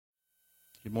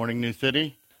Good morning, New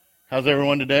City. How's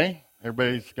everyone today?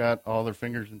 Everybody's got all their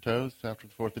fingers and toes after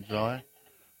the 4th of July.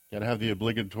 Got to have the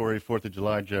obligatory 4th of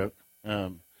July joke.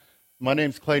 My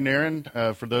name's Clay Nairn.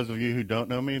 For those of you who don't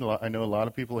know me, I know a lot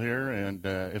of people here, and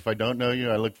if I don't know you,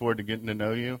 I look forward to getting to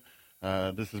know you.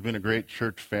 This has been a great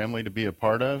church family to be a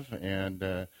part of, and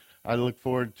I look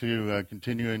forward to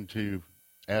continuing to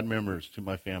add members to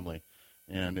my family,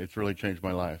 and it's really changed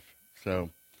my life. So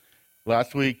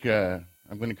last week,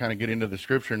 I'm going to kind of get into the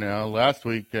scripture now. Last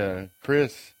week,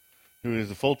 Chris, who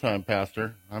is a full-time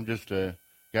pastor, I'm just a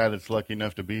guy that's lucky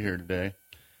enough to be here today,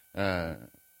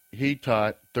 he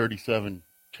taught 37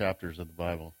 chapters of the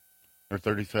Bible, or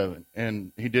 37,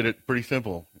 and he did it pretty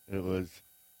simple. It was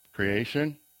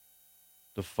creation,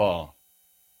 the fall,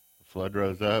 the flood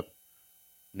rose up,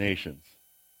 nations,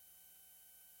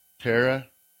 Terah,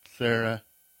 Sarah,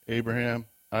 Abraham,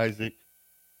 Isaac,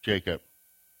 Jacob.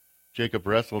 Jacob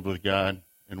wrestled with God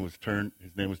and his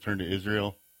name was turned to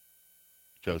Israel,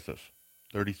 Joseph.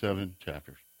 37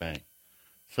 chapters. Bang.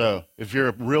 So if you're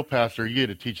a real pastor, you get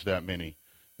to teach that many.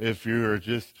 If you're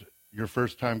just your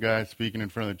first time guy speaking in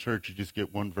front of the church, you just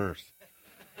get one verse.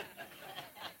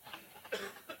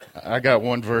 I got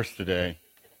one verse today.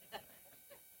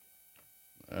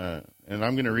 And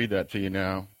I'm going to read that to you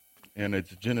now. And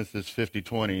it's Genesis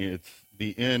 50:20. It's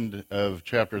the end of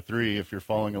chapter 3 if you're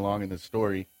following along in the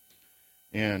story.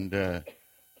 And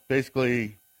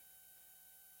basically,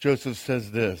 Joseph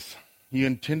says this: "You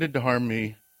intended to harm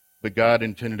me, but God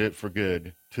intended it for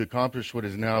good, to accomplish what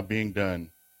is now being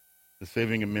done, the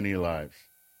saving of many lives.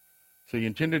 So you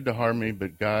intended to harm me,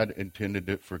 but God intended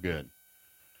it for good."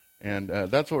 And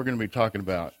that's what we're going to be talking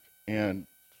about. And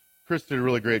Chris did a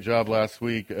really great job last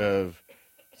week of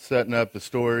setting up the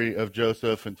story of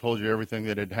Joseph and told you everything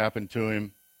that had happened to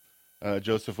him.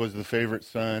 Joseph was the favorite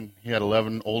son. He had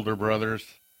 11 older brothers.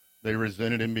 They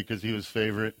resented him because he was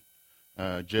favorite.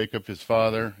 Jacob, his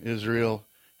father, Israel,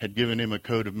 had given him a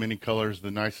coat of many colors,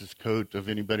 the nicest coat of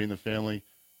anybody in the family,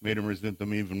 made him resent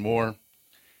them even more.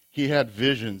 He had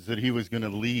visions that he was going to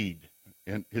lead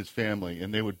in his family,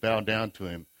 and they would bow down to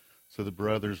him. So the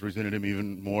brothers resented him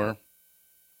even more.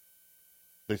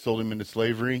 They sold him into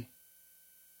slavery.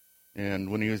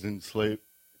 And when he was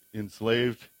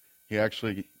enslaved,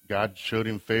 God showed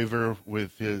him favor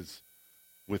with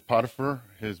Potiphar,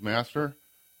 his master,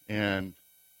 and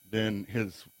then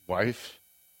his wife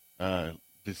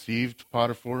deceived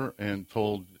Potiphar and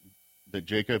told that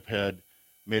Jacob had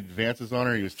made advances on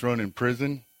her. He was thrown in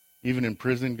prison. Even in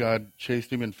prison, God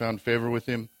chased him and found favor with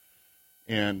him.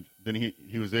 And then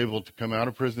he was able to come out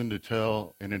of prison to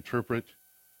tell and interpret,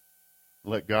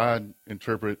 let God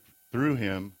interpret through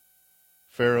him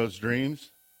Pharaoh's dreams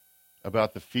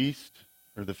about the feast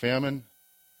or the famine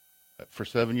for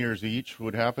 7 years each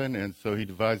would happen. And so he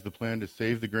devised the plan to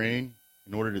save the grain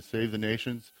in order to save the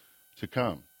nations to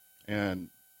come. And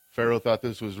Pharaoh thought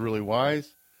this was really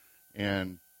wise,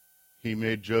 and he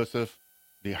made Joseph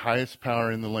the highest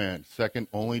power in the land, second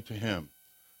only to him.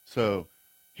 So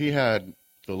he had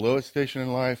the lowest station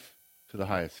in life to the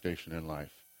highest station in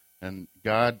life. And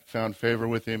God found favor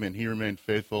with him, and he remained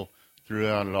faithful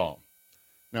throughout it all.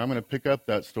 Now I'm going to pick up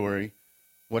that story.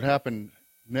 What happened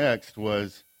next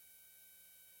was,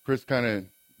 Chris kind of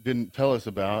didn't tell us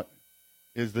about,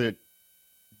 is that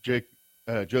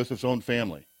Joseph's own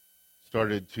family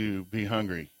started to be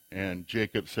hungry. And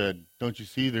Jacob said, "Don't you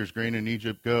see there's grain in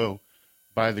Egypt? Go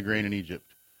buy the grain in Egypt."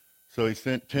 So he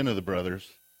sent 10 of the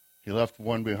brothers. He left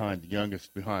one behind, the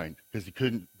youngest behind, because he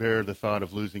couldn't bear the thought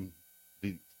of losing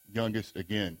the youngest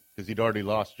again, because he'd already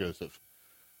lost Joseph.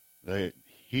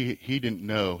 He didn't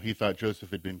know. He thought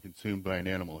Joseph had been consumed by an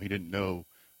animal. He didn't know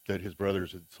that his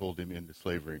brothers had sold him into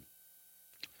slavery.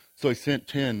 So he sent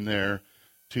 10 there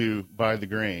to buy the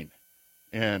grain.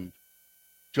 And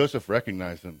Joseph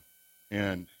recognized them.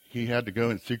 And he had to go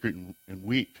in secret and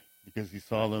weep because he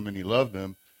saw them and he loved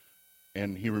them.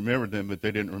 And he remembered them, but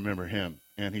they didn't remember him.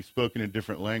 And he spoke in a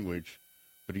different language,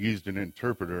 but he used an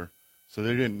interpreter. So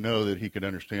they didn't know that he could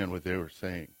understand what they were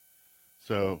saying.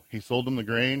 So he sold them the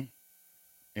grain.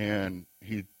 And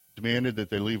he demanded that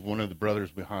they leave one of the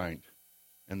brothers behind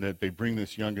and that they bring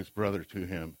this youngest brother to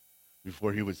him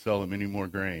before he would sell them any more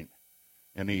grain.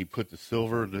 And he put the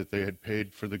silver that they had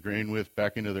paid for the grain with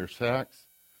back into their sacks,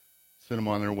 sent them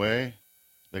on their way.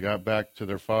 They got back to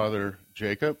their father,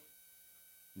 Jacob.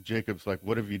 And Jacob's like,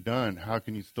 "What have you done? How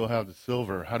can you still have the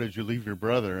silver? How did you leave your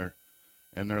brother?"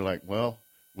 And they're like, "Well,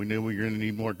 we knew we were going to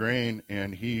need more grain,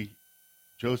 and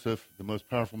Joseph, the most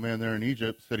powerful man there in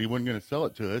Egypt, said he wasn't going to sell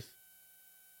it to us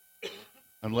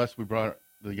unless we brought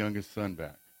the youngest son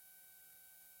back."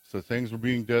 So things were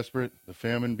being desperate, the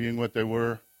famine being what they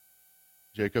were.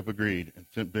 Jacob agreed and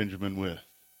sent Benjamin with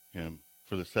him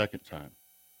for the second time.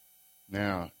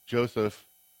 Now, Joseph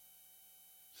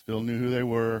still knew who they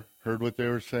were, heard what they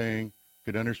were saying,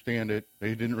 could understand it.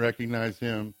 They didn't recognize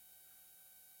him.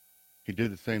 He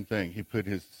did the same thing. He put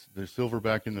the silver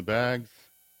back in the bags.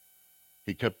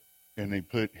 He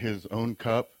put his own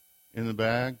cup in the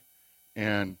bag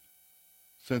and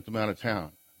sent them out of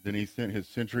town. Then he sent his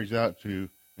sentries out to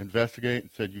investigate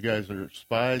and said, "You guys are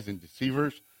spies and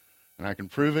deceivers, and I can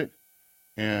prove it."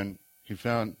 And they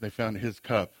found his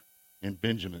cup in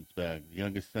Benjamin's bag, the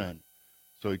youngest son.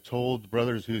 So he told the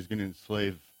brothers he was going to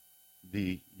enslave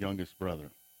the youngest brother.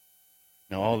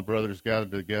 Now all the brothers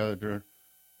gathered together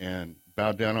and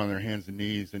bowed down on their hands and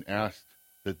knees and asked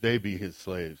that they be his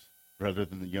slaves rather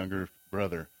than the younger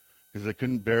brother, because they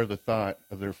couldn't bear the thought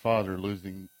of their father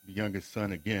losing the youngest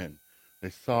son again.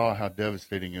 They saw how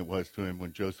devastating it was to him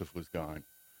when Joseph was gone.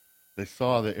 They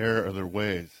saw the error of their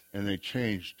ways, and they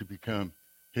changed to become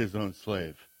his own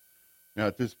slave. Now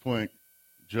at this point,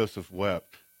 Joseph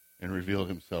wept and revealed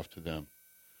himself to them.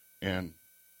 And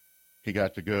he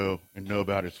got to go and know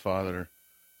about his father.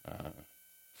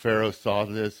 Pharaoh saw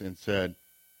this and said,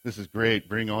 "This is great.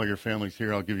 Bring all your families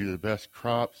here. I'll give you the best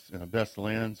crops and the best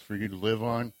lands for you to live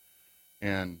on."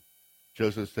 And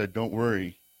Joseph said, "Don't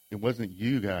worry. It wasn't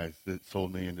you guys that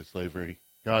sold me into slavery.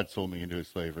 God sold me into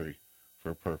slavery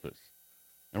for a purpose."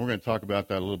 And we're going to talk about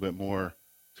that a little bit more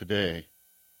today.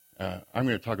 I'm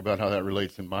going to talk about how that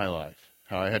relates in my life,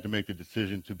 how I had to make the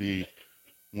decision to be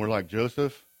more like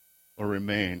Joseph or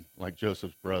remain like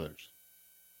Joseph's brothers.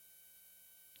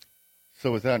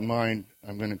 So with that in mind,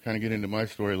 I'm going to kind of get into my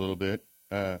story a little bit.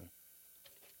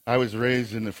 I was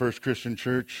raised in the First Christian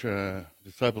Church,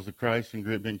 Disciples of Christ in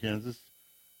Great Bend, Kansas.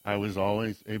 I was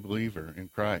always a believer in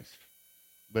Christ.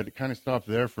 But it kind of stopped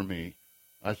there for me.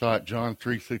 I thought John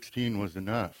 3:16 was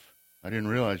enough. I didn't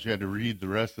realize you had to read the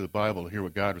rest of the Bible to hear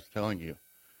what God was telling you.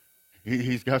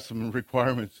 He's got some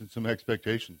requirements and some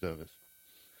expectations of us.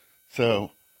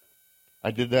 So I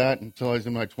did that until I was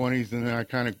in my 20s, and then I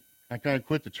kind of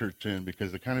quit the church then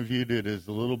because I kind of viewed it as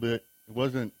a little bit, it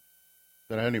wasn't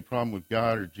that I had any problem with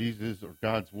God or Jesus or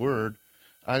God's Word.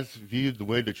 I just viewed the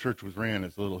way the church was ran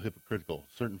as a little hypocritical.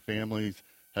 Certain families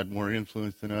had more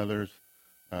influence than others.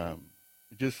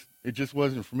 It just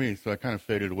wasn't for me, so I kind of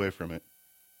faded away from it.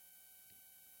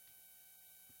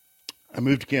 I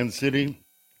moved to Kansas City.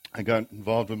 I got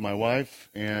involved with my wife,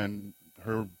 and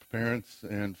her parents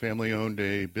and family owned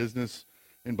a business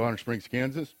in Bonner Springs,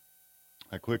 Kansas.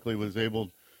 I quickly was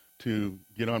able to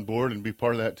get on board and be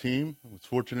part of that team. I was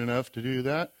fortunate enough to do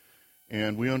that.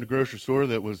 And we owned a grocery store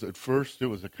that was, at first, it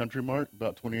was a Country Mart,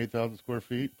 about 28,000 square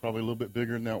feet, probably a little bit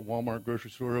bigger than that Walmart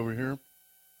grocery store over here.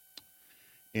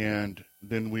 And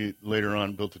then we later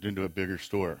on built it into a bigger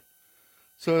store.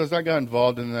 So as I got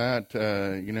involved in that,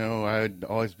 I had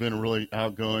always been a really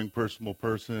outgoing, personable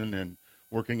person, and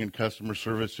working in customer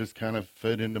service just kind of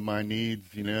fit into my needs,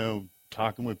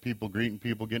 talking with people, greeting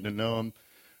people, getting to know them.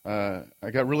 I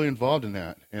got really involved in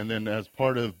that. And then as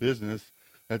part of business,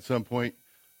 at some point,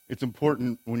 it's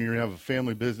important when you have a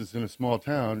family business in a small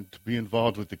town to be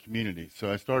involved with the community.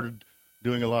 So I started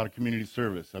doing a lot of community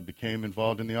service. I became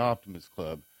involved in the Optimist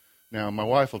Club. Now, my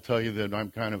wife will tell you that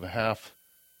I'm kind of a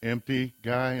half-empty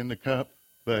guy in the cup,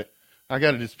 but I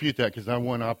got to dispute that because I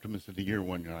won Optimist of the Year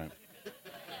one time.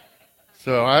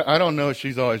 So I don't know if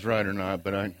she's always right or not,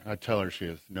 but I tell her she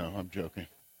is. No, I'm joking.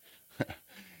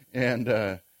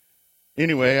 And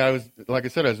anyway, like I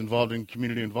said, I was involved in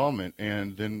community involvement,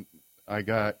 and then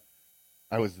I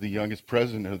was the youngest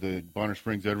president of the Bonner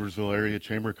Springs, Edwardsville area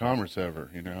Chamber of Commerce ever.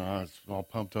 I was all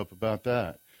pumped up about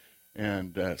that,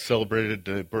 and celebrated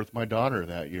the birth of my daughter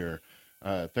that year.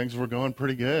 Things were going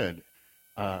pretty good.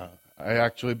 I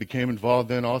actually became involved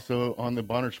then also on the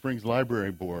Bonner Springs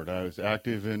Library Board. I was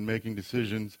active in making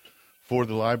decisions for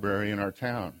the library in our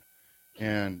town.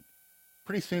 And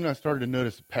pretty soon I started to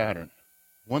notice a pattern.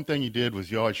 One thing you did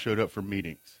was you always showed up for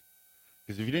meetings.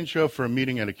 Because if you didn't show up for a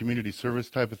meeting at a community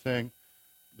service type of thing,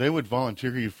 they would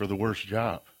volunteer you for the worst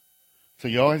job. So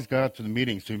you always got up to the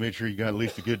meeting so you made sure you got at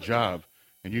least a good job,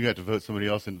 and you got to vote somebody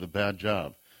else into the bad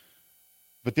job.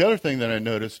 But the other thing that I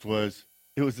noticed was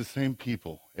it was the same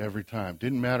people every time.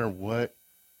 Didn't matter what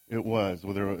it was,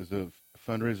 whether it was a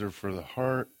fundraiser for the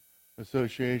Heart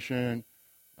Association,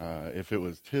 if it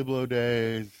was Tiblo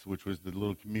Days, which was the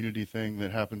little community thing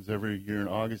that happens every year in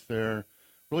August there.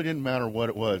 Really didn't matter what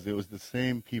it was. It was the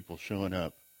same people showing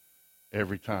up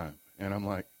every time. And I'm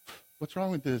like, what's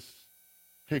wrong with this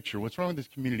picture? What's wrong with this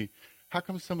community? How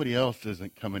come somebody else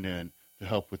isn't coming in to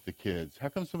help with the kids? How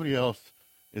come somebody else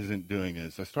isn't doing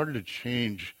this? I started to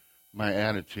change my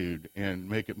attitude and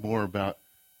make it more about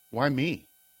why me?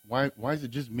 Why is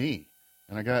it just me?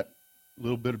 And I got a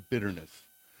little bit of bitterness.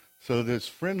 So this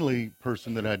friendly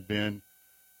person that I'd been,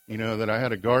 that I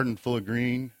had a garden full of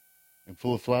green and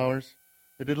full of flowers,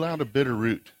 it allowed a bitter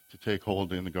root to take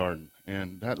hold in the garden.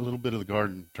 And that little bit of the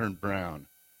garden turned brown.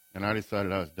 And I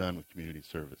decided I was done with community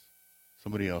service.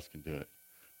 Somebody else can do it.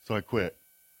 So I quit.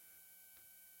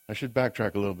 I should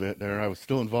backtrack a little bit there. I was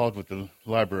still involved with the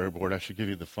library board. I should give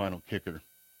you the final kicker.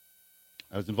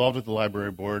 I was involved with the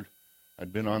library board.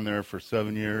 I'd been on there for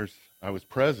 7 years. I was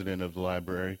president of the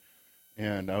library,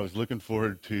 and I was looking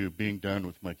forward to being done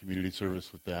with my community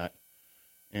service with that.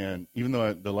 And even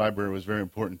though the library was very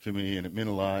important to me and it meant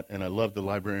a lot, and I loved the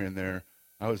librarian there,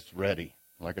 I was ready.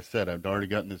 Like I said, I'd already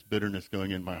gotten this bitterness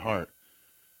going in my heart.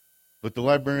 But the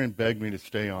librarian begged me to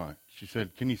stay on. She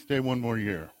said, "Can you stay one more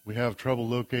year? We have trouble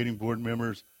locating board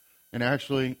members, and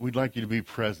actually, we'd like you to be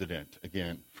president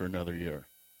again for another year."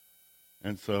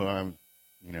 And so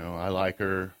I like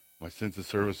her. My sense of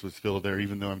service was still there,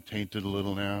 even though I'm tainted a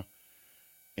little now.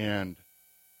 And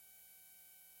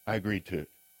I agreed to it.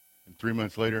 And 3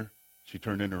 months later, she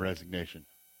turned in her resignation.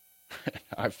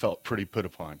 I felt pretty put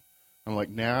upon. I'm like,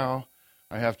 now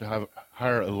I have to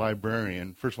hire a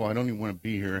librarian. First of all, I don't even want to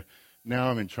be here.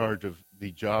 Now I'm in charge of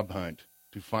the job hunt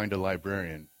to find a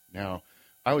librarian. Now,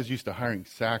 I was used to hiring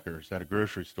sackers at a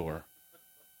grocery store,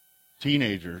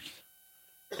 teenagers,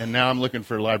 and now I'm looking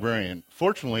for a librarian.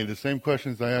 Fortunately, the same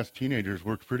questions I asked teenagers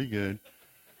worked pretty good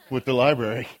with the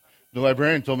library. The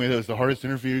librarian told me that was the hardest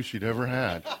interview she'd ever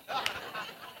had.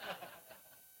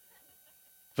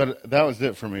 But that was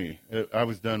it for me. I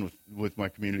was done with my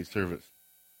community service.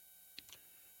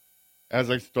 As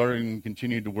I started and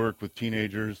continued to work with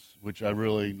teenagers, which I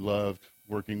really loved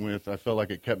working with, I felt like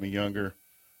it kept me younger.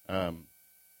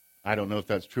 I don't know if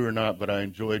that's true or not, but I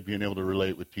enjoyed being able to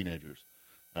relate with teenagers.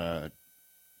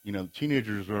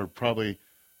 Teenagers are probably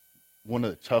one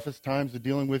of the toughest times of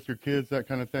dealing with your kids, that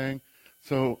kind of thing.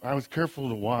 So I was careful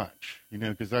to watch,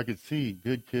 because I could see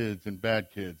good kids and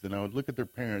bad kids, and I would look at their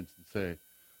parents and say,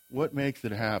 what makes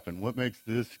it happen? What makes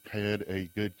this kid a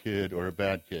good kid or a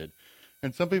bad kid?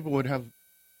 And some people would have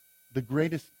the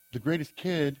greatest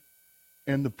kid,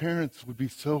 and the parents would be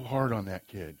so hard on that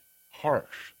kid,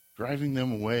 harsh, driving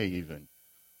them away even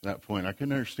at that point. I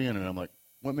couldn't understand it. I'm like,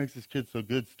 what makes this kid so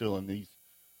good still in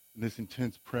this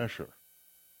intense pressure?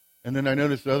 And then I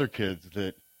noticed other kids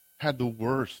that had the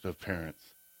worst of parents.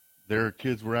 Their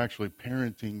kids were actually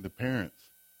parenting the parents.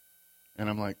 And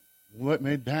I'm like, what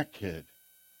made that kid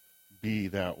be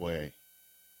that way?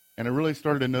 And I really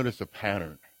started to notice a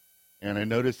pattern. And I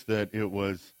noticed that it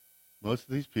was most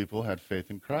of these people had faith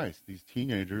in Christ. These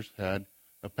teenagers had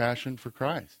a passion for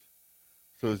Christ.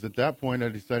 So it was at that point I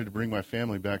decided to bring my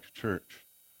family back to church.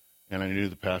 And I knew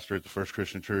the pastor at the First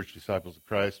Christian Church, Disciples of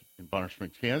Christ in Bonner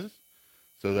Springs, Kansas.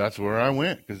 So that's where I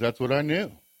went, because that's what I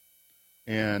knew.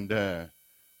 And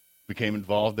became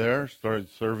involved there, started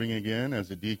serving again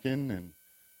as a deacon and,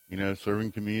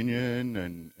 serving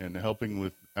communion and helping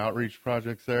with outreach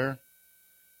projects there.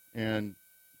 And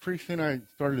pretty soon I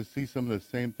started to see some of the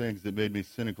same things that made me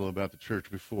cynical about the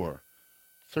church before.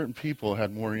 Certain people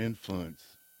had more influence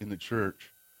in the church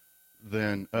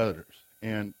than others,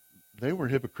 and they were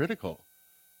hypocritical.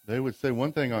 They would say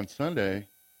one thing on Sunday,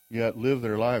 yet live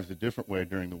their lives a different way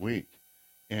during the week.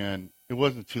 And it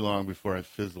wasn't too long before I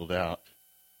fizzled out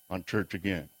on church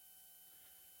again.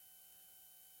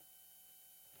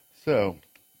 So,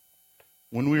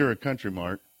 when we were at Country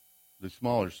Mart, the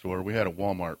smaller store, we had a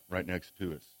Walmart right next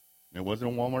to us. And it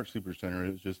wasn't a Walmart Supercenter,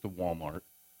 it was just a Walmart,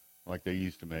 like they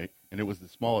used to make. And it was the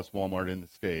smallest Walmart in the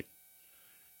state.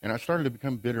 And I started to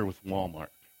become bitter with Walmart,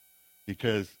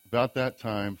 because about that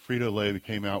time, Frito-Lay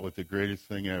came out with the greatest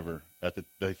thing ever,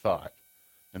 they thought.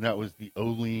 And that was the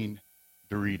Olean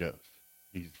Doritos,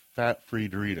 these fat-free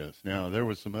Doritos. Now, there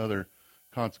was some other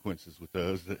consequences with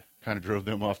those that kind of drove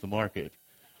them off the market.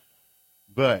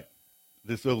 But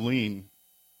this Olean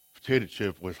potato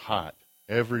chip was hot.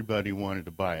 Everybody wanted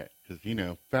to buy it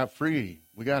because, fat-free.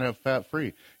 We got to have fat-free.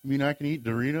 You mean I can eat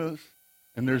Doritos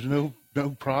and there's no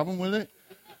problem with it?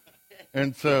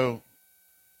 And so,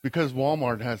 because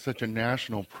Walmart has such a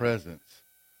national presence,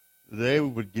 they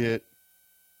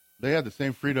had the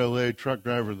same Frito-Lay truck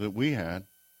driver that we had,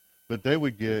 but they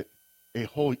would get a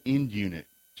whole end unit,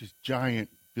 just giant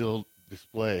build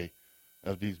display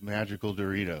of these magical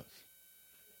Doritos.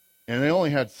 And they only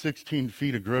had 16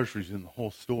 feet of groceries in the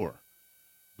whole store,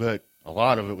 but a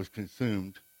lot of it was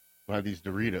consumed by these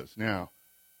Doritos. Now,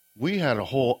 we had a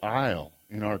whole aisle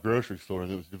in our grocery store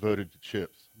that was devoted to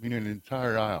chips. I mean, an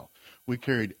entire aisle. We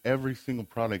carried every single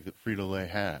product that Frito-Lay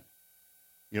had,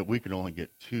 yet we could only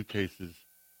get 2 cases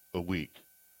a week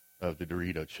of the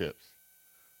Dorito chips.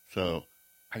 So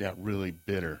I got really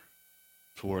bitter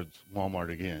towards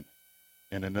Walmart again.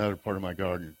 And another part of my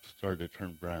garden started to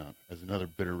turn brown as another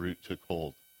bitter root took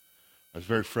hold. I was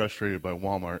very frustrated by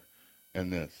Walmart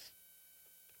and this.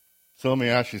 So let me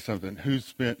ask you something. Who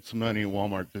spent some money at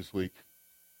Walmart this week?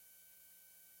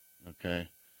 Okay.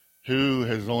 Who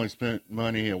has only spent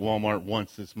money at Walmart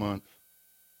once this month?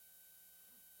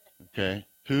 Okay.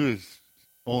 Who has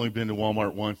only been to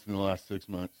Walmart once in the last 6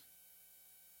 months?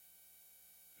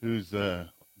 Who's been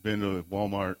to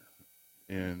Walmart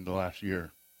in the last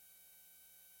year?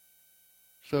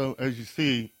 So as you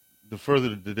see, the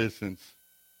further the distance,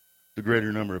 the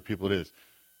greater number of people it is.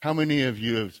 How many of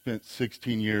you have spent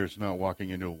 16 years not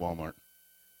walking into a Walmart?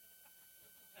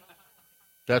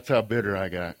 That's how bitter I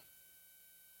got.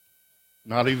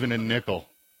 Not even a nickel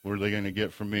were they going to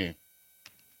get from me.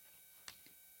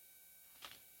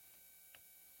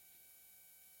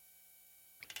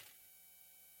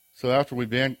 So after we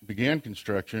began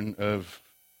construction of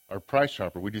our Price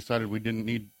Chopper, we decided we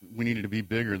needed to be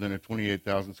bigger than a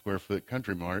 28,000 square foot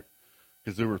Country Mart,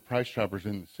 because there were Price Choppers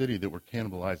in the city that were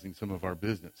cannibalizing some of our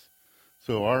business.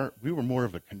 So we were more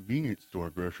of a convenience store,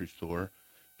 grocery store.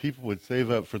 People would save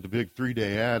up for the big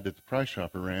 3-day ad that the Price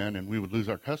Chopper ran, and we would lose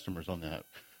our customers on that. It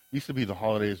used to be the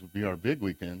holidays would be our big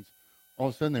weekends. All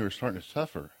of a sudden, they were starting to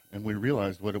suffer, and we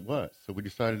realized what it was. So we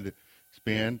decided to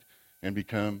expand and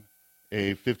become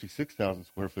a 56,000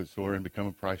 square foot store and become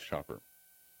a Price Chopper.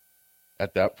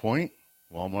 At that point,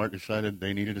 Walmart decided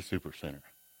they needed a supercenter.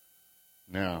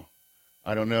 Now,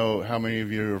 I don't know how many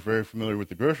of you are very familiar with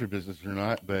the grocery business or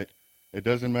not, but it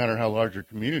doesn't matter how large your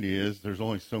community is, there's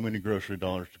only so many grocery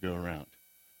dollars to go around.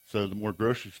 So the more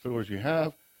grocery stores you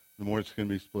have, the more it's going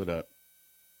to be split up.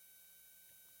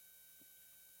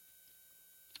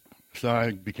 So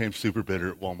I became super bitter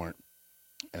at Walmart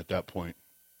at that point.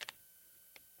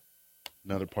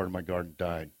 Another part of my garden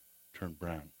died, turned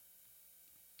brown.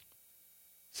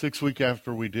 6 weeks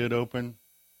after we did open,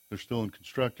 they're still in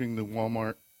constructing the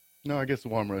Walmart. No, I guess the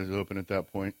Walmart is open at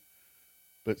that point.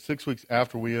 But 6 weeks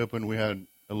after we opened, we had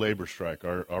a labor strike.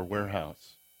 Our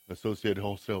warehouse, Associated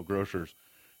Wholesale Grocers,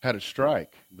 had a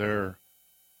strike. The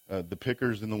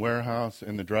pickers in the warehouse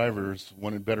and the drivers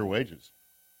wanted better wages.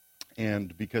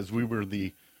 And because we were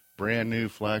the brand new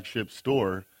flagship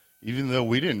store, even though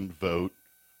we didn't vote,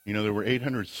 there were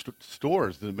 800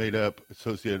 stores that made up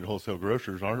Associated Wholesale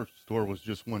Grocers. Our store was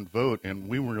just one vote, and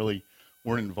we weren't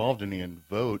involved in any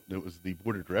vote. It was the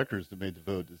board of directors that made the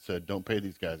vote that said, don't pay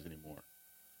these guys anymore.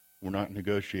 We're not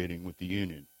negotiating with the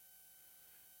union.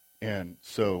 And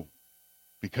so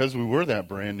because we were that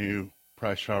brand new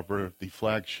Price Chopper, the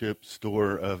flagship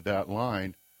store of that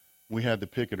line, we had the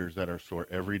picketers at our store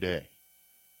every day.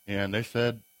 And they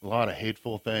said a lot of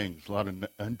hateful things, a lot of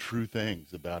untrue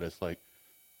things about us, like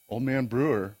Old Man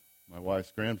Brewer, my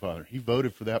wife's grandfather, he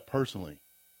voted for that personally.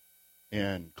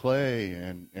 And Clay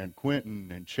and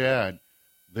Quentin and Chad,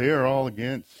 they are all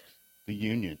against the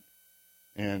union.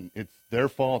 And it's their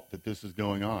fault that this is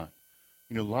going on.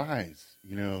 Lies,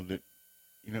 that,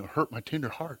 hurt my tender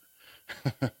heart.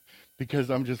 Because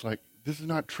I'm just like, this is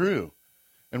not true.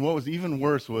 And what was even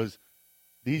worse was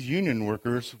these union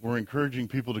workers were encouraging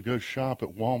people to go shop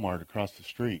at Walmart across the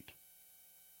street.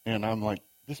 And I'm like,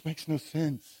 this makes no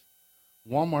sense.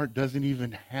 Walmart doesn't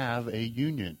even have a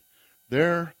union.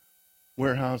 Their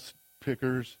warehouse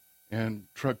pickers and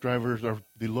truck drivers are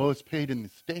the lowest paid in the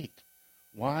state.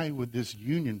 Why would this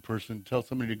union person tell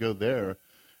somebody to go there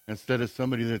instead of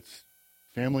somebody that's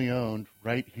family owned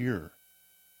right here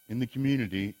in the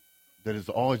community that has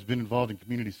always been involved in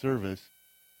community service?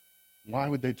 Why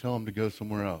would they tell them to go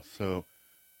somewhere else? So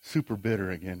super bitter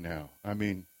again now. I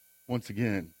mean, once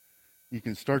again, you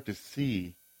can start to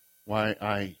see why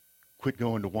I quit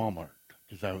going to Walmart,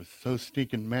 because I was so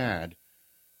stinking mad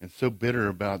and so bitter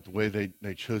about the way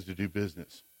they chose to do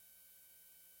business.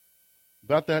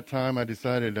 About that time, I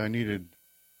decided I needed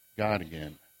God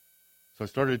again. So I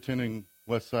started attending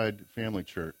Westside Family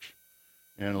Church.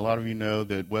 And a lot of you know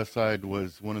that Westside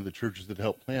was one of the churches that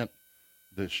helped plant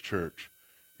this church.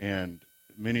 And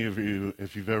many of you,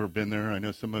 if you've ever been there, I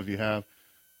know some of you have,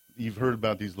 you've heard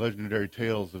about these legendary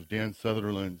tales of Dan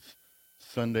Sutherland's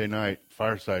Sunday night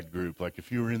fireside group. Like,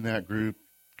 if you were in that group,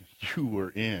 you were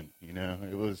in,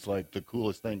 It was like the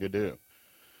coolest thing to do.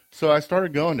 So I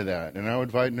started going to that, and I would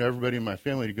invite everybody in my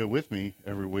family to go with me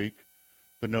every week,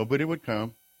 but nobody would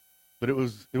come. But it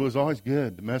was always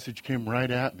good. The message came right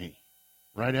at me.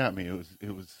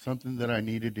 It was something that I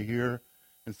needed to hear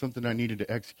and something I needed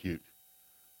to execute.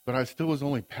 But I still was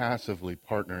only passively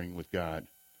partnering with God.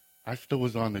 I still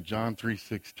was on the John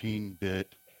 3:16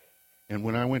 bit. And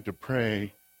when I went to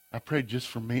pray, I prayed just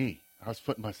for me. I was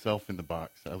putting myself in the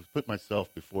box. I was putting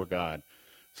myself before God.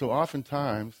 So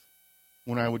oftentimes,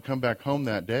 when I would come back home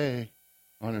that day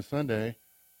on a Sunday,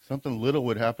 something little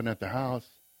would happen at the house,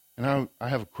 and I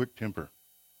have a quick temper.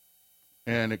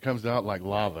 And it comes out like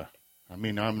lava. I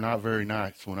mean, I'm not very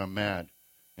nice when I'm mad.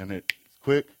 And it's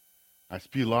quick. I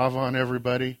spew lava on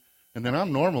everybody, and then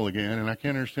I'm normal again, and I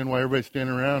can't understand why everybody's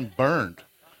standing around burned.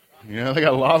 They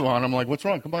got lava on. I'm like, what's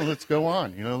wrong? Come on, let's go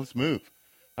on. Let's move.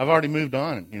 I've already moved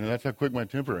on. That's how quick my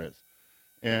temper is.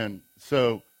 And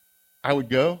so I would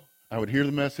go, I would hear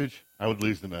the message, I would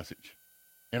lose the message.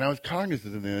 And I was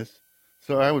cognizant of this,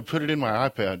 so I would put it in my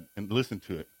iPad and listen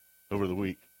to it over the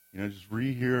week. Just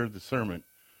rehear the sermon,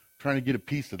 trying to get a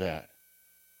piece of that.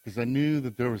 Because I knew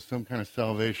that there was some kind of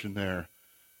salvation there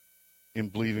in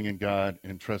believing in God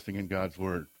and trusting in God's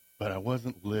word. But I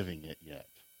wasn't living it yet.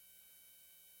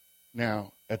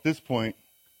 Now, at this point,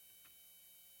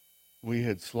 we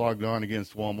had slogged on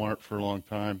against Walmart for a long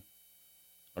time.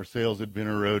 Our sales had been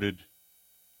eroded.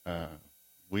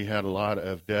 We had a lot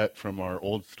of debt from our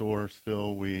old store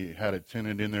still. We had a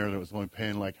tenant in there that was only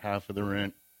paying like half of the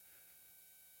rent.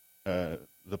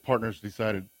 The partners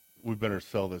decided we better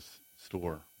sell this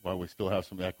store while we still have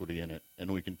some equity in it,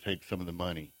 and we can take some of the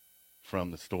money from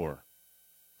the store.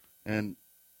 And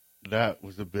that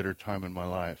was a bitter time in my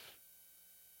life.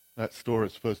 That store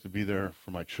is supposed to be there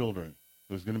for my children.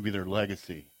 It was going to be their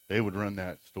legacy. They would run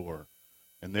that store,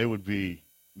 and they would be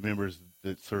members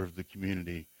that served the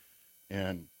community.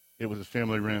 And it was a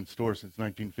family-ran store since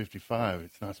 1955.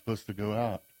 It's not supposed to go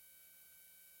out.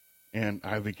 And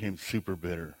I became super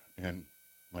bitter, and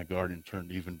my garden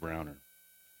turned even browner.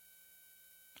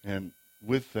 And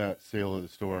with that sale of the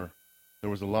store,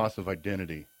 there was a loss of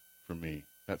identity for me.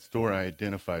 That store I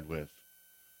identified with.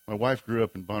 My wife grew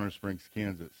up in Bonner Springs,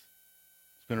 Kansas.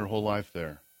 Spent her whole life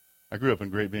there. I grew up in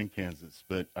Great Bend, Kansas,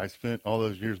 but I spent all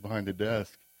those years behind the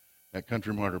desk at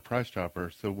Country Mart or Price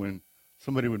Chopper, so when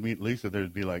somebody would meet Lisa,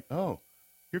 they'd be like, oh,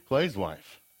 you're Clay's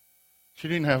wife. She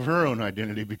didn't have her own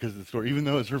identity because of the store, even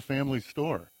though it was her family's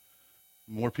store.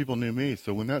 More people knew me,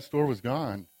 so when that store was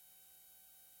gone,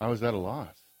 I was at a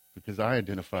loss because I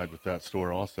identified with that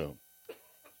store also.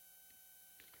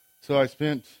 So I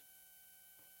spent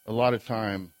a lot of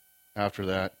time after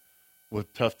that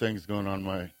with tough things going on in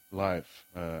my life.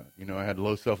 I had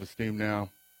low self-esteem now.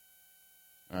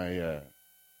 I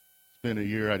spent a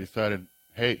year, I decided,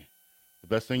 hey, the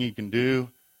best thing you can do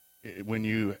when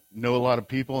you know a lot of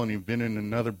people and you've been in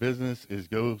another business is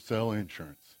go sell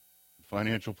insurance,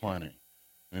 financial planning.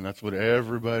 And that's what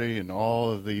everybody and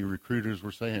all of the recruiters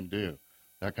were saying do,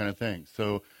 that kind of thing.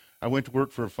 So I went to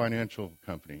work for a financial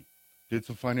company, did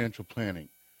some financial planning.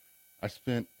 I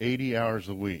spent 80 hours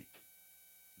a week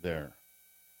there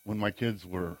when my kids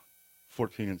were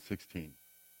 14 and 16.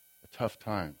 A tough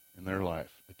time in their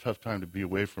life, a tough time to be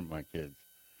away from my kids.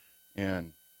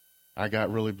 And I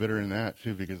got really bitter in that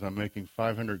too because I'm making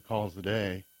 500 calls a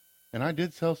day. And I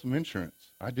did sell some insurance.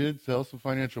 I did sell some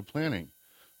financial planning.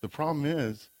 The problem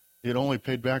is it only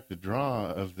paid back the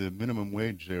draw of the minimum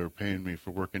wage they were paying me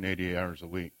for working 80 hours a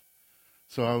week.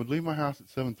 So I would leave my house at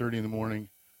 7:30 in the morning,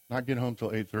 not get home till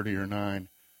 8:30 or 9,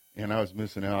 and I was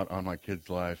missing out on my kid's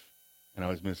life, and I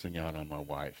was missing out on my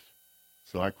wife.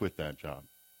 So I quit that job.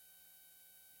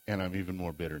 And I'm even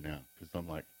more bitter now because I'm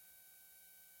like,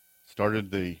 started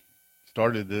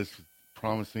this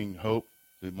promising hope.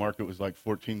 The market was like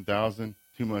 14,000.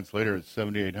 2 months later, it's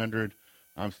 7,800.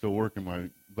 I'm still working my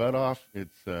butt off.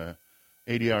 It's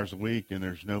 80 hours a week, and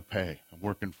there's no pay. I'm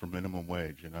working for minimum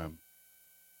wage, and I'm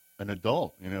an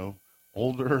adult,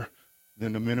 older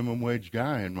than a minimum wage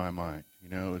guy in my mind.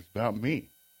 It's about me.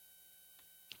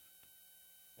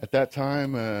 At that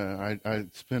time, I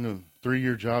spent a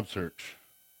 3-year job search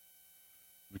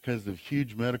because of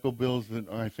huge medical bills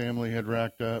that my family had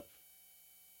racked up,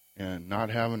 and not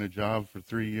having a job for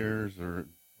 3 years or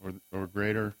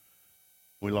greater.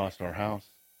 We lost our house.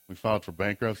 We filed for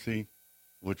bankruptcy,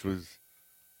 which was,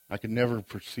 I could never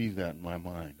perceive that in my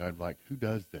mind. I'd like, who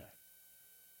does that?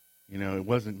 It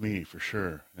wasn't me for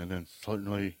sure. And then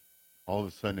suddenly, all of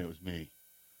a sudden, it was me.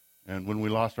 And when we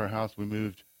lost our house, we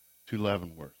moved to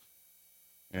Leavenworth.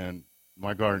 And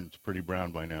my garden's pretty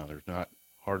brown by now. There's not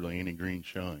hardly any green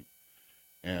showing.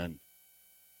 And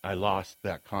I lost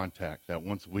that contact, that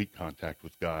once-a-week contact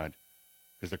with God,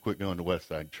 because I quit going to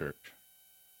Westside Church.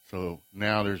 So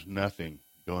now there's nothing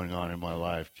going on in my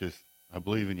life. Just, I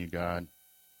believe in you, God,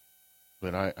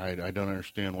 but I don't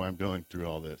understand why I'm going through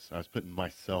all this. I was putting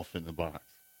myself in the box.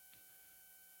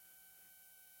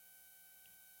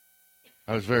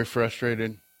 I was very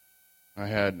frustrated. I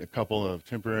had a couple of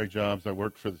temporary jobs. I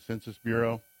worked for the Census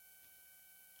Bureau.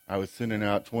 I was sending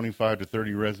out 25 to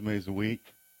 30 resumes a week,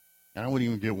 and I wouldn't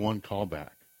even get one call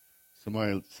back. So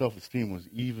my self-esteem was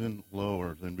even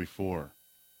lower than before.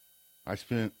 I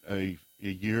spent a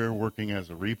year working as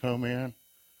a repo man,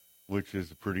 which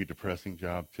is a pretty depressing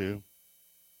job too.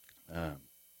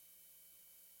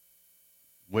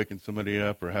 Waking somebody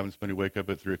up or having somebody wake up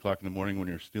at 3 o'clock in the morning when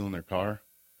you're stealing their car,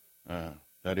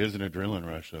 that is an adrenaline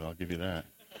rush, though, I'll give you that.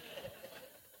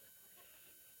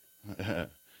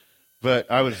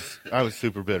 But I was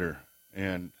super bitter,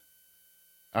 and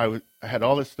I had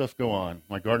all this stuff go on.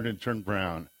 My garden had turned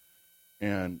brown,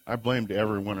 and I blamed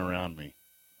everyone around me.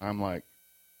 I'm like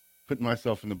putting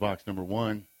myself in the box number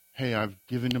one. Hey, I've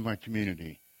given to my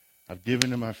community. I've given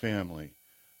to my family.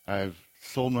 I've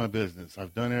sold my business.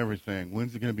 I've done everything.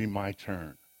 When's it going to be my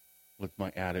turn? With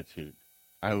my attitude.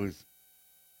 I was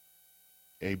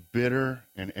a bitter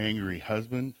and angry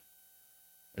husband,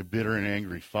 a bitter and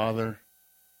angry father,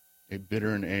 a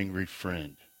bitter and angry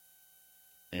friend.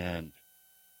 And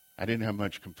I didn't have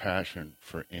much compassion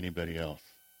for anybody else.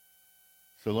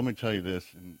 So let me tell you this,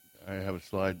 and I have a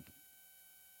slide.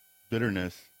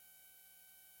 Bitterness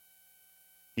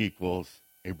equals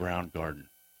a brown garden.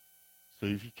 So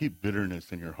if you keep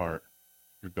bitterness in your heart,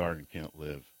 your garden can't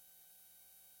live.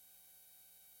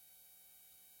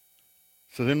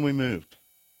 So then we moved.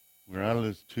 We're out of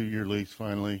this 2-year lease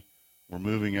finally. We're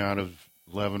moving out of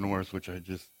Leavenworth, which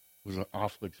was an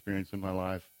awful experience in my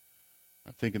life.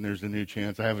 I'm thinking there's a new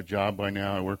chance. I have a job by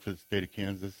now. I work for the state of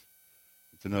Kansas.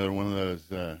 It's another one of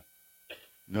those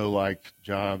no-liked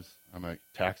jobs. I'm a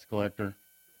tax collector.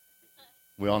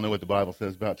 We all know what the Bible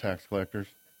says about tax collectors.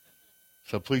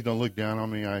 So please don't look down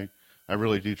on me. I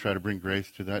really do try to bring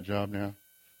grace to that job now.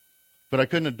 But I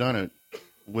couldn't have done it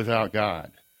without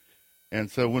God. And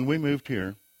so when we moved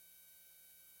here,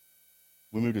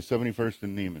 we moved to 71st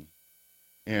and Neiman.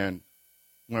 And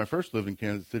when I first lived in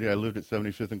Kansas City, I lived at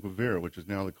 75th and Quivira, which is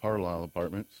now the Carlisle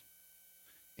Apartments.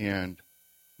 And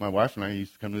my wife and I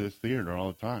used to come to this theater all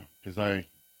the time because I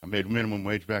made minimum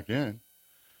wage back then.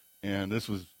 And this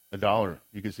was $1.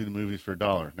 You could see the movies for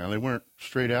 $1. Now, they weren't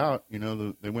straight out. You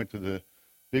know, they went to the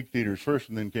big theaters first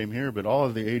and then came here. But all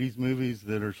of the 80s movies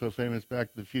that are so famous,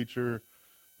 Back to the Future,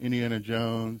 Indiana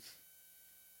Jones,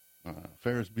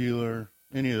 Ferris Bueller,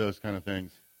 any of those kind of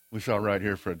things, we saw right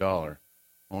here for $1.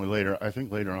 Only later, I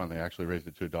think later on, they actually raised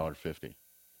it to $1.50.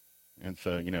 And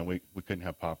so, you know, we couldn't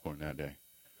have popcorn that day.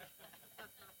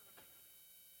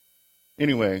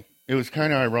 Anyway, it was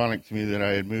kind of ironic to me that I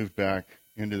had moved back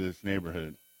into this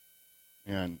neighborhood.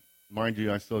 And mind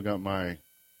you, I still got my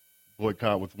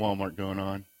boycott with Walmart going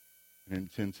on, an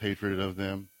intense hatred of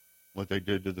them, what they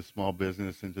did to the small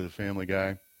business and to the family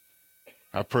guy.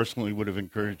 I personally would have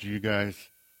encouraged you guys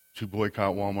to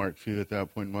boycott Walmart too at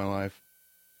that point in my life.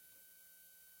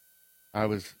 I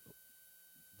was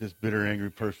this bitter,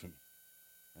 angry person,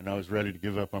 and I was ready to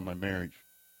give up on my marriage.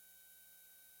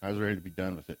 I was ready to be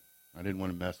done with it. I didn't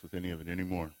want to mess with any of it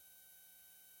anymore.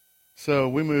 So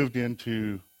we moved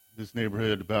into this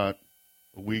neighborhood about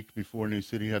a week before New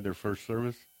City had their first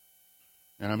service.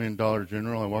 And I'm in Dollar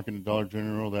General. I walk into Dollar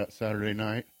General that Saturday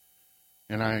night,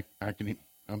 and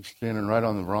I'm standing right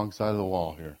on the wrong side of the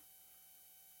wall here.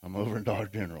 I'm over in Dollar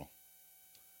General.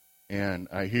 And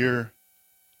I hear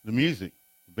the music.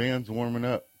 The band's warming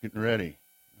up, getting ready.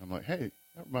 I'm like, hey,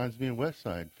 that reminds me of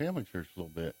Westside Family Church a little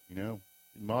bit, you know,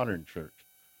 modern church.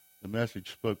 The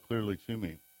message spoke clearly to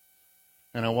me.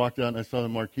 And I walked out and I saw the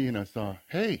marquee and I saw,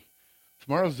 hey,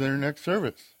 tomorrow's their next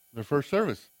service, their first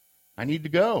service. I need to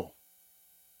go.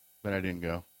 But I didn't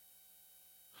go.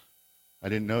 I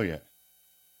didn't know yet.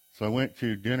 So I went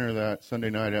to dinner that Sunday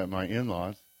night at my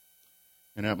in-laws.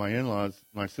 And at my in-laws,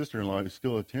 my sister-in-law, who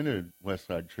still attended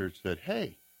Westside Church, said,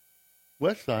 hey,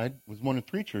 Westside was one of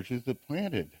 3 churches that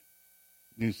planted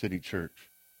New City Church.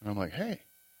 And I'm like, hey,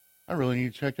 I really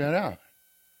need to check that out.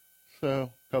 So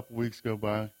a couple weeks go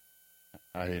by.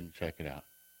 I didn't check it out.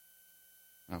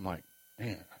 I'm like,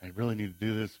 man, I really need to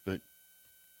do this, but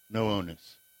no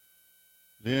onus.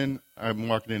 Then I'm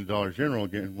walking into Dollar General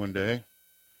again one day,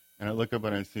 and I look up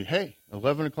and I see, hey,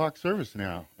 11 o'clock service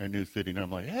now at New City. And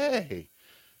I'm like, hey,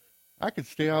 I could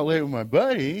stay out late with my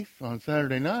buddies on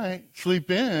Saturday night, sleep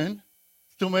in,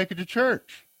 still make it to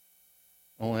church.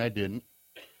 Only I didn't.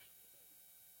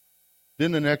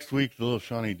 Then the next week, the little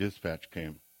Shawnee Dispatch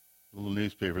came, the little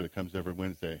newspaper that comes every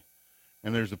Wednesday.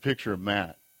 And there's a picture of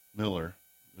Matt Miller,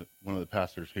 one of the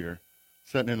pastors here,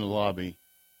 sitting in the lobby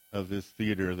of this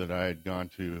theater that I had gone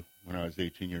to when I was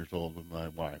 18 years old with my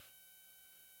wife.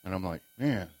 And I'm like,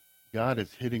 man, God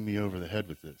is hitting me over the head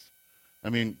with this. I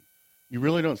mean, you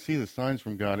really don't see the signs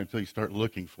from God until you start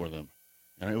looking for them.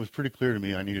 And it was pretty clear to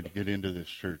me I needed to get into this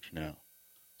church now.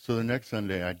 So the next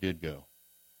Sunday I did go.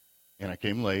 And I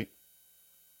came late.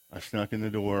 I snuck in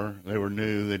the door. They were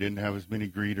new. They didn't have as many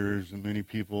greeters and many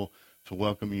people to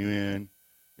welcome you in.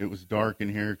 It was dark in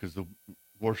here because the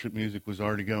worship music was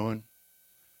already going.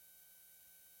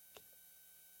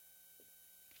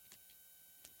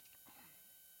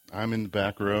 I'm in the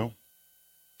back row.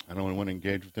 I don't want to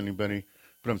engage with anybody,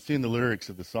 but I'm seeing the lyrics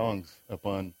of the songs up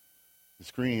on the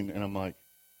screen, and I'm like,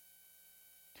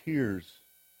 tears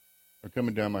are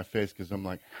coming down my face because I'm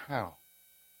like, how?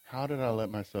 How did I let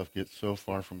myself get so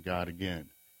far from God again?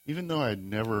 Even though I had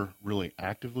never really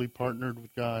actively partnered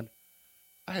with God,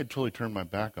 I had totally turned my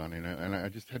back on it, and I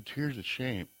just had tears of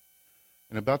shame.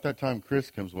 And about that time,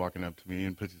 Chris comes walking up to me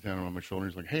and puts his hand on my shoulder.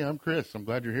 He's like, hey, I'm Chris. I'm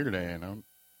glad you're here today. And I'm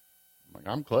like,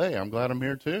 I'm Clay. I'm glad I'm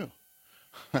here too.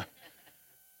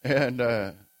 And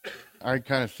I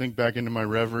kind of sink back into my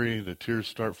reverie. The tears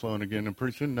start flowing again. And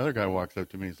pretty soon another guy walks up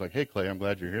to me. He's like, hey, Clay, I'm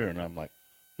glad you're here. And I'm like,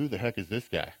 who the heck is this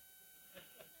guy?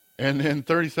 And then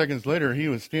 30 seconds later, he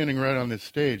was standing right on this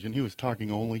stage, and he was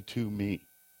talking only to me.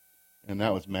 And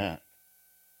that was Matt.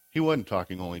 He wasn't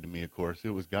talking only to me, of course. It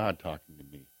was God talking to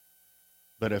me.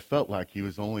 But I felt like he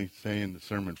was only saying the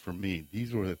sermon for me.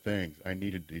 These were the things I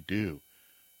needed to do.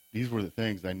 These were the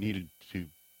things I needed to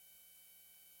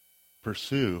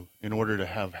pursue in order to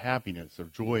have happiness or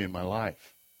joy in my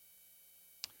life.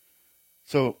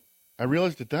 So I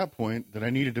realized at that point that I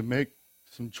needed to make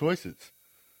some choices.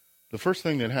 The first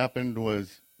thing that happened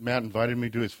was Matt invited me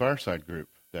to his fireside group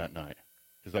that night.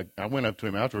 Because I went up to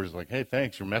him afterwards like, hey,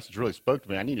 thanks, your message really spoke to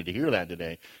me. I needed to hear that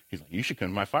today. He's like, you should come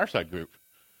to my fireside group.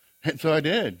 And so I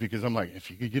did, because I'm like,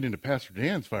 if you could get into Pastor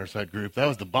Dan's fireside group, that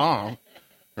was the bomb,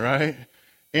 right?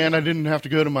 And I didn't have to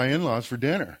go to my in-laws for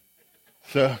dinner.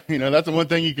 So, that's the one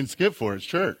thing you can skip for is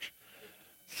church.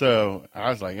 So I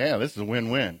was like, yeah, this is a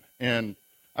win-win. And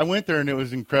I went there, and it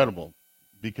was incredible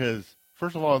because,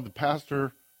 first of all, the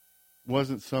pastor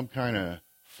wasn't some kind of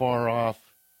far off,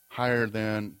 higher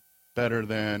than, better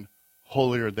than,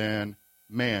 holier than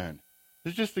man.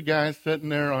 It's just a guy sitting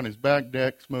there on his back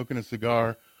deck smoking a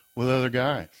cigar with other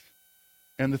guys.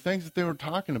 And the things that they were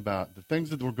talking about, the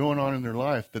things that were going on in their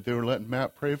life that they were letting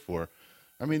Matt pray for,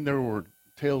 I mean, there were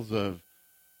tales of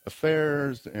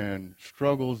affairs and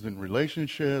struggles in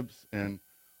relationships and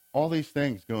all these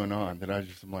things going on that I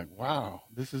just am like, wow,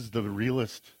 this is the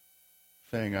realest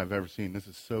thing I've ever seen. This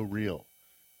is so real.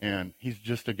 And he's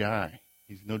just a guy.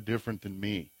 He's no different than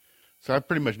me. So I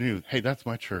pretty much knew, hey, that's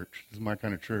my church. This is my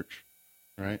kind of church,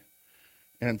 right?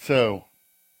 And so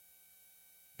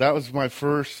that was my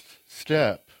first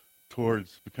step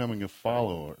towards becoming a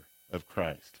follower of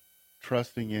Christ,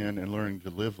 trusting in and learning to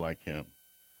live like him.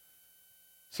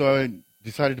 So I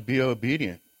decided to be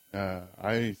obedient.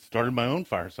 I started my own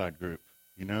fireside group.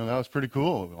 That was pretty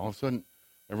cool. All of a sudden,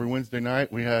 every Wednesday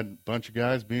night, we had a bunch of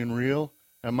guys being real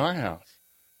at my house.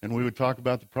 And we would talk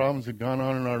about the problems that had gone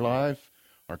on in our life,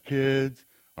 our kids,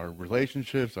 our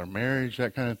relationships, our marriage,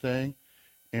 that kind of thing.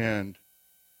 And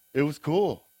it was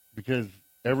cool because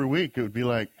every week it would be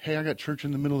like, hey, I got church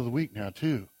in the middle of the week now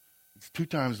too. It's 2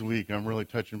 times a week I'm really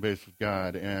touching base with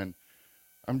God, and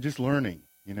I'm just learning,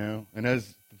 And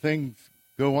as the things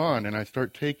go on and I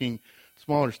start taking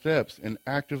smaller steps and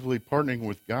actively partnering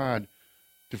with God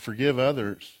to forgive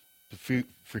others, to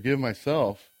forgive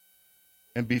myself,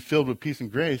 and be filled with peace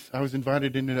and grace, I was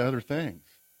invited into other things.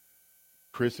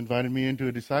 Chris invited me into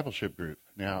a discipleship group.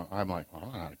 Now, I'm like, well,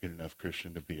 I'm not a good enough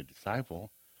Christian to be a disciple.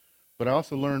 But I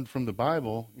also learned from the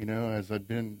Bible, as I'd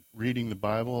been reading the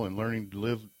Bible and learning to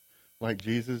live like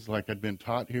Jesus, like I'd been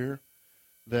taught here,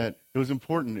 that it was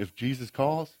important if Jesus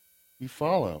calls, you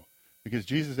follow. Because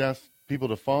Jesus asked people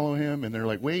to follow him, and they're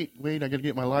like, wait, I got to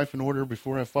get my life in order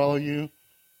before I follow you.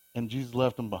 And Jesus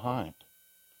left them behind.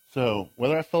 So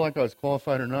whether I felt like I was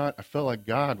qualified or not, I felt like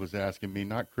God was asking me,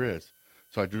 not Chris.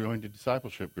 So I joined a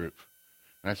discipleship group.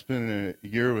 And I spent a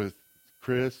year with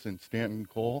Chris and Stanton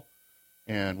Cole,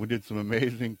 and we did some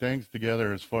amazing things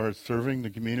together as far as serving the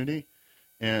community.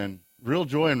 And real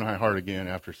joy in my heart again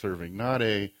after serving. Not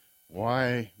a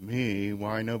why me,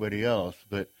 why nobody else,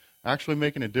 but actually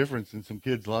making a difference in some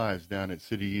kids' lives down at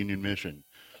City Union Mission.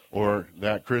 Or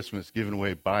that Christmas giving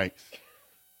away bikes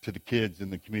to the kids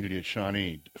in the community of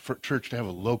Shawnee. For church to have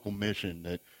a local mission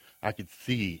that I could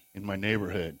see in my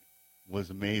neighborhood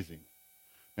was amazing.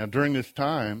 Now, during this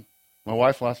time, my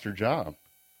wife lost her job.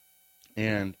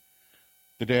 And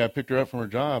the day I picked her up from her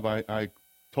job, I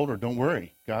told her, don't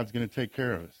worry, God's going to take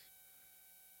care of us.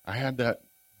 I had that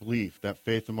belief, that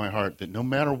faith in my heart that no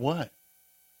matter what,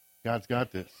 God's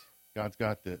got this. God's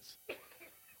got this.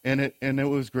 And it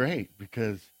was great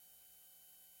because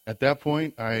at that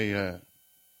point, I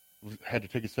had to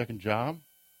take a second job.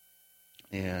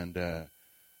 And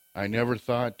I never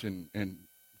thought, and can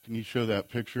you show that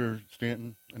picture,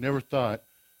 Stanton? I never thought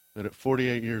that at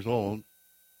 48 years old,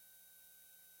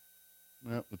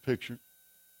 well, the picture,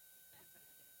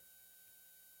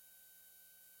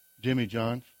 Jimmy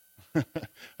John's. I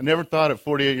never thought at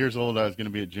 48 years old I was going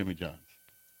to be at Jimmy John's.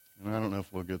 And I don't know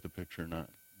if we'll get the picture or not.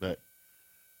 But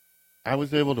I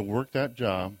was able to work that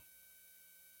job.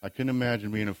 I couldn't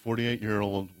imagine being a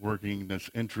 48-year-old working this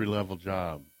entry-level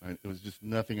job. It was just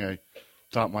nothing I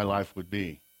thought my life would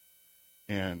be.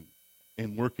 And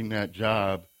in working that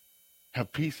job,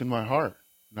 have peace in my heart,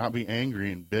 not be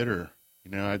angry and bitter.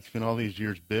 You know, I'd spent all these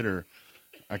years bitter.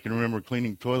 I can remember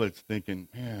cleaning toilets thinking,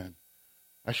 man,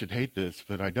 I should hate this,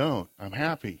 but I don't. I'm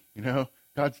happy. You know,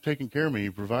 God's taking care of me. He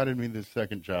provided me this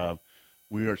second job.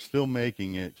 We are still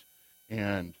making it,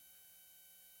 and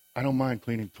I don't mind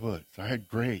cleaning toilets. I had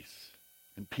grace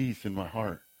and peace in my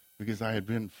heart because I had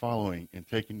been following and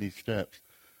taking these steps,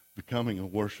 becoming a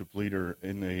worship leader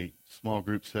in a small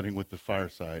group setting with the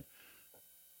Fireside,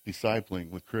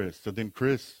 discipling with Chris. So then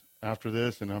Chris, after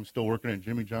this, and I'm still working at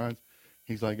Jimmy John's,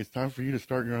 he's like, it's time for you to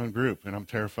start your own group, and I'm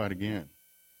terrified again.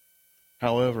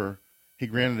 However, he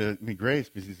granted me grace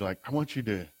because he's like, I want you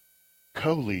to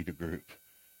co-lead a group.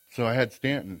 So I had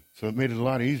Stanton. So it made it a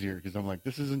lot easier because I'm like,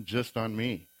 this isn't just on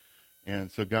me.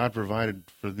 And so God provided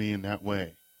for me in that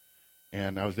way.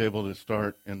 And I was able to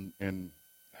start and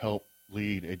help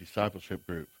lead a discipleship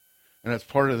group. And as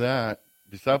part of that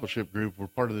discipleship group, we're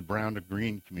part of the Brown to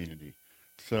Green community.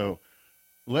 So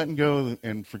letting go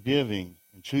and forgiving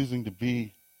and choosing to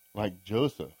be like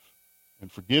Joseph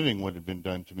and forgiving what had been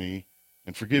done to me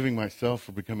and forgiving myself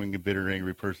for becoming a bitter,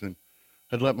 angry person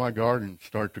had let my garden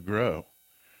start to grow,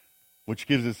 which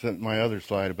gives us my other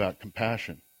slide about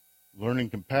compassion. Learning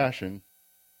compassion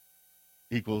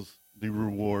equals the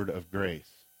reward of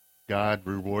grace. God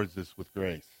rewards us with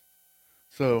grace.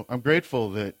 So I'm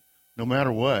grateful that no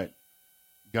matter what,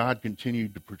 God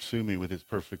continued to pursue me with his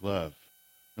perfect love.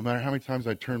 No matter how many times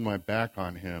I turned my back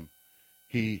on him,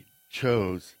 he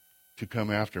chose to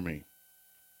come after me.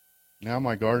 Now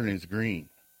my garden is green.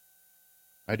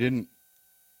 I didn't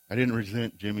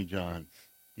resent Jimmy John's,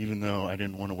 even though I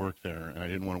didn't want to work there and I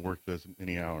didn't want to work those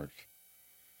many hours.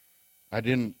 I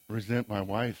didn't resent my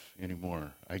wife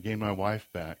anymore. I gained my wife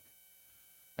back.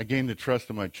 I gained the trust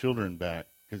of my children back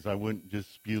because I wouldn't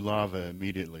just spew lava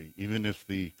immediately. Even if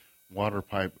the water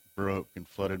pipe broke and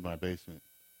flooded my basement,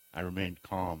 I remained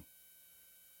calm.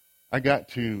 I got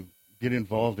to get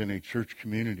involved in a church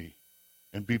community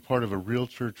and be part of a real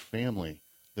church family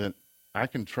that I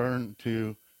can turn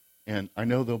to, and I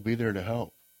know they'll be there to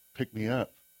help, pick me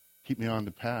up, keep me on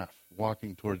the path,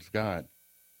 walking towards God.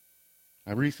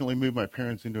 I recently moved my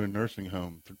parents into a nursing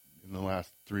home in the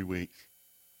last 3 weeks.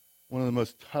 One of the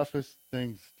most toughest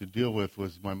things to deal with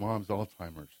was my mom's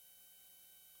Alzheimer's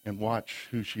and watch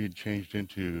who she had changed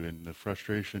into and the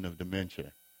frustration of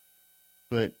dementia.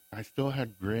 But I still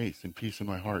had grace and peace in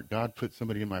my heart. God put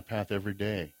somebody in my path every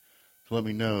day to let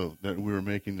me know that we were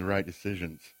making the right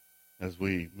decisions as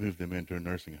we moved them into a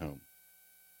nursing home.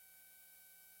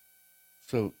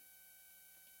 So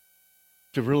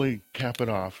to really cap it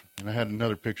off, and I had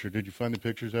another picture. Did you find the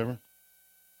pictures ever?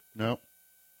 No?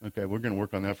 Okay, we're going to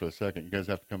work on that for a second. You guys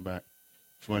have to come back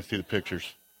if you want to see the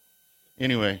pictures.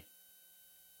 Anyway,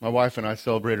 my wife and I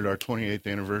celebrated our 28th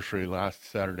anniversary last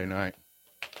Saturday night.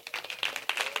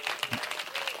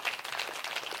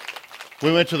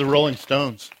 We went to the Rolling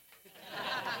Stones.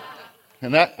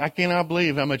 And I cannot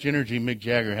believe how much energy Mick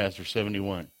Jagger has for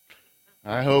 71.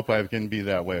 I hope I can be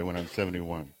that way when I'm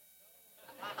 71.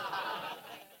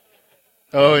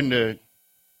 Oh, and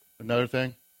another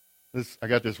thing. I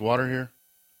got this water here.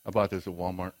 I bought this at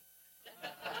Walmart.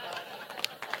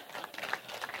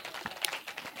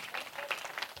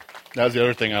 That was the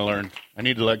other thing I learned. I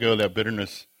need to let go of that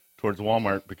bitterness towards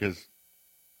Walmart because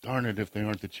darn it if they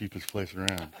aren't the cheapest place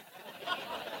around.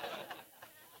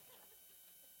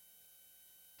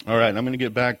 All right, I'm going to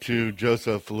get back to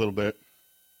Joseph a little bit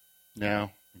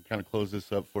now and kind of close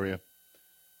this up for you.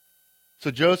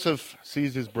 So Joseph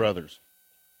sees his brothers,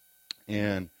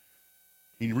 and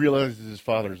he realizes his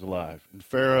father's alive. And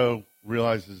Pharaoh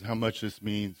realizes how much this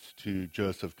means to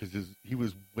Joseph because he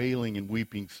was wailing and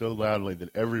weeping so loudly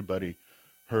that everybody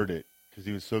heard it because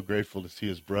he was so grateful to see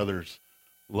his brothers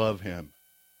love him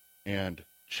and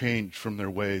change from their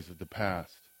ways of the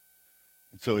past.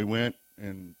 And so he went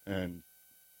and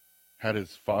had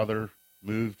his father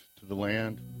moved to the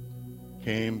land,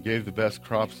 came, gave the best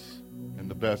crops and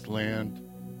the best land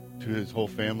to his whole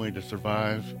family to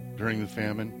survive during the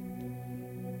famine.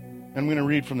 I'm going to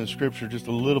read from the scripture just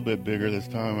a little bit bigger this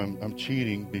time. I'm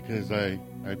cheating because I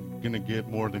I'm going to get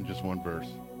more than just one verse.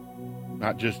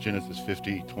 Not just Genesis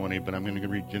 50:20, but I'm going to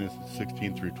read Genesis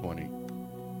 16 through 20.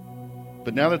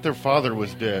 But now that their father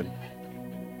was dead,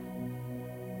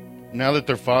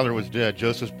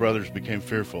 Joseph's brothers became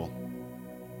fearful.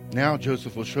 Now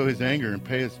Joseph will show his anger and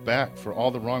pay us back for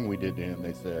all the wrong we did to him,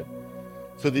 they said.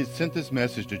 So they sent this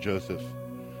message to Joseph.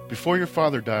 Before your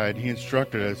father died, he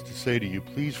instructed us to say to you,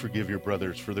 please forgive your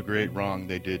brothers for the great wrong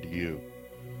they did to you,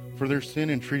 for their sin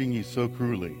in treating you so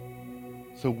cruelly.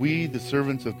 So we, the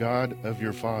servants of God of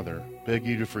your father, beg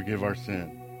you to forgive our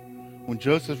sin. When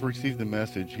Joseph received the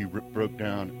message, he broke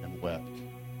down and wept.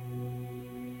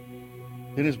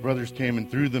 Then his brothers came and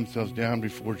threw themselves down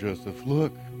before Joseph.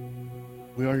 Look,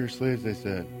 we are your slaves, they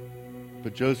said.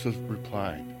 But Joseph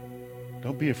replied,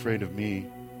 don't be afraid of me.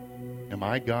 Am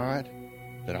I God,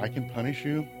 that I can punish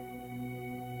you?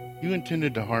 You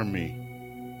intended to harm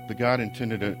me, but God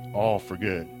intended it all for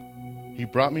good. He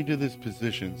brought me to this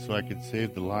position so I could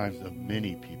save the lives of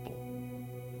many people.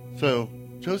 So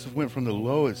Joseph went from the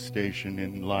lowest station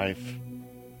in life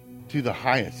to the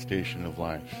highest station of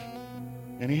life.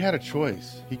 And he had a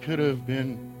choice. He could have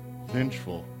been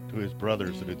vengeful to his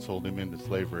brothers that had sold him into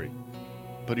slavery.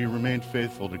 But he remained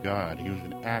faithful to God. He was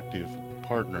an active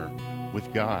partner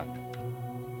with God.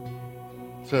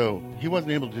 So he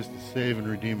wasn't able just to save and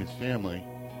redeem his family,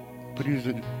 but he was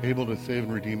able to save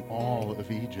and redeem all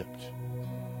of Egypt.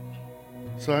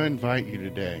 So I invite you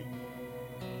today,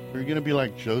 are you going to be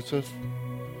like Joseph,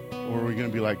 or are we going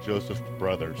to be like Joseph's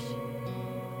brothers?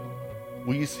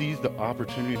 Will you seize the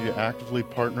opportunity to actively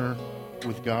partner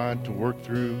with God to work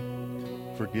through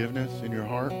forgiveness in your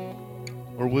heart?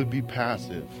 Or will you be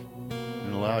passive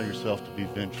and allow yourself to be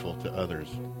vengeful to others?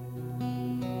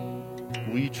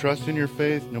 Will you trust in your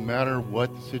faith no matter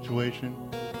what the situation?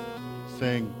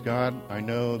 Saying, God, I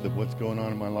know that what's going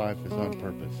on in my life is on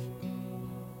purpose.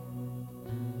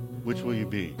 Which will you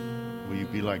be? Will you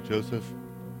be like Joseph,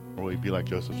 or will you be like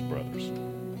Joseph's brothers?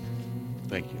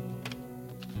 Thank you.